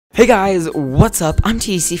Hey guys, what's up? I'm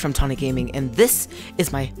TEC from Tonic Gaming, and this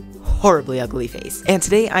is my horribly ugly face. And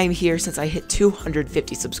today I'm here since I hit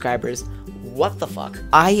 250 subscribers. What the fuck?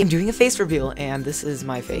 I am doing a face reveal, and this is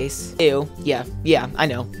my face. Ew. Yeah, I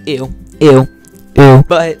know. Ew.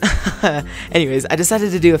 But anyways, I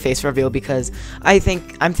decided to do a face reveal because I'm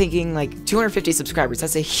thinking like 250 subscribers,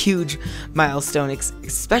 that's a huge milestone,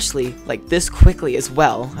 especially like this quickly as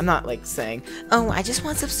well. I'm not like saying, oh, I just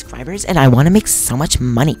want subscribers and I want to make so much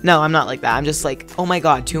money. No, I'm not like that. I'm just like, oh my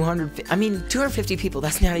god, 250 people,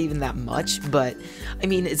 that's not even that much, but I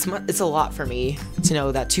mean, it's a lot for me to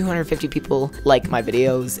know that 250 people like my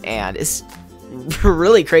videos, and it's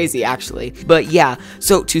really crazy actually. But yeah,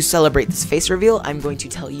 so to celebrate this face reveal, I'm going to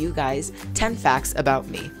tell you guys 10 facts about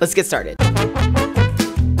me. Let's get started.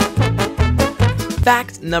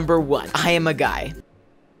 Fact number 1, I am a guy.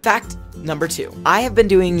 Fact number 2, I have been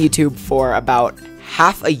doing YouTube for about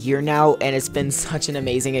half a year now, and it's been such an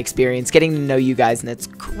amazing experience getting to know you guys, and it's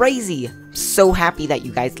crazy. I'm so happy that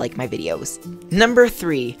you guys like my videos. Number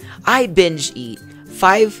 3, I binge eat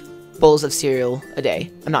 5 bowls of cereal a day.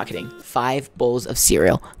 I'm not kidding. 5 bowls of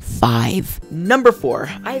cereal. 5. Number 4,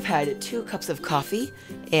 I've had 2 cups of coffee,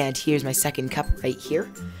 and here's my second cup right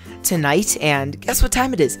here tonight, and guess what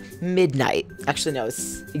time it is? Midnight. Actually, no,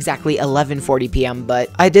 it's exactly 11:40 p.m., but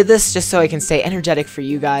I did this just so I can stay energetic for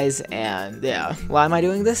you guys, and yeah. Why am I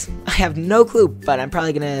doing this? I have no clue, but I'm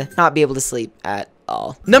probably gonna not be able to sleep at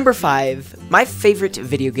all. Number 5, my favorite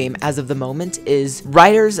video game as of the moment is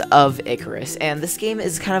Riders of Icarus, and this game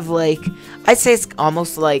is kind of like, I'd say it's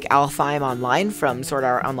almost like Alfheim Online from Sword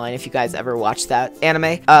Art Online, if you guys ever watched that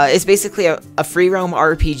anime. It's basically a free roam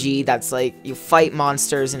RPG that's like, you fight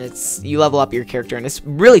monsters and you level up your character, and it's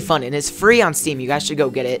really fun, and it's free on Steam. You guys should go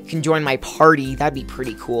get it. You can join my party, that'd be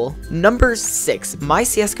pretty cool. Number 6, my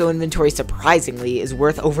CSGO inventory surprisingly is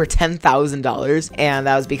worth over $10,000, and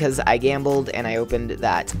that was because I gambled and I opened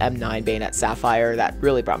that M9 Bayonet Sapphire that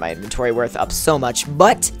really brought my inventory worth up so much.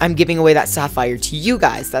 But I'm giving away that Sapphire to you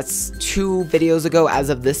guys. That's 2 videos ago as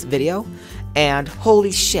of this video, and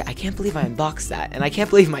holy shit, I can't believe I unboxed that, and I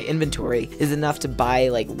can't believe my inventory is enough to buy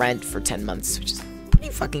like rent for 10 months, which is pretty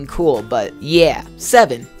fucking cool. But yeah.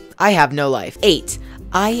 7, I have no life. 8,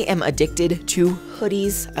 I am addicted to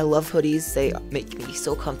hoodies. I love hoodies. They make me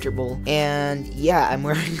so comfortable. And yeah, I'm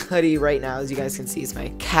wearing a hoodie right now. As you guys can see, it's my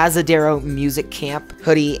Cazadero Music Camp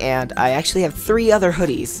hoodie. And I actually have 3 other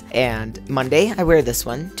hoodies. And Monday, I wear this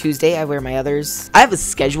one. Tuesday, I wear my others. I have a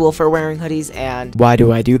schedule for wearing hoodies. And why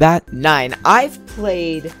do I do that? 9, I've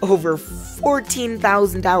played over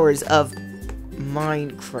 14,000 hours of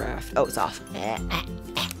Minecraft. Oh, it's off.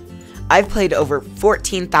 I've played over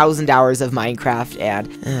 14,000 hours of Minecraft,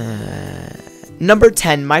 and number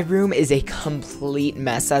 10, my room is a complete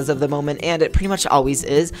mess as of the moment, and it pretty much always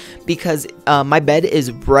is, because my bed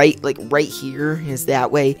is right here, is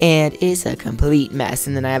that way, and it's a complete mess.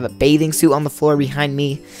 And then I have a bathing suit on the floor behind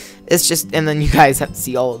me. It's just, and then you guys have to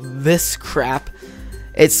see all this crap.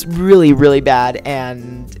 It's really, really bad,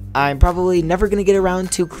 and I'm probably never gonna get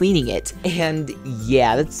around to cleaning it. And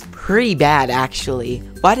yeah, that's pretty bad actually.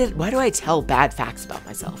 Why do I tell bad facts about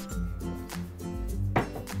myself?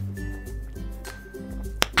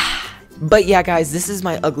 But yeah, guys, this is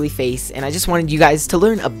my ugly face, and I just wanted you guys to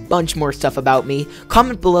learn a bunch more stuff about me.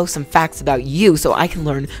 Comment below some facts about you so I can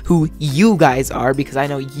learn who you guys are, because I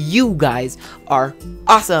know you guys are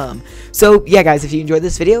awesome. So yeah, guys, if you enjoyed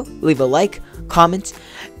this video, leave a like, comment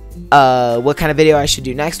what kind of video I should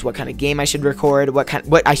do next, what kind of game I should record,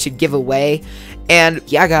 what I should give away. And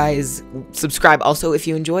yeah, guys, subscribe also if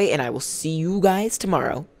you enjoy, and I will see you guys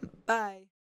tomorrow. Bye.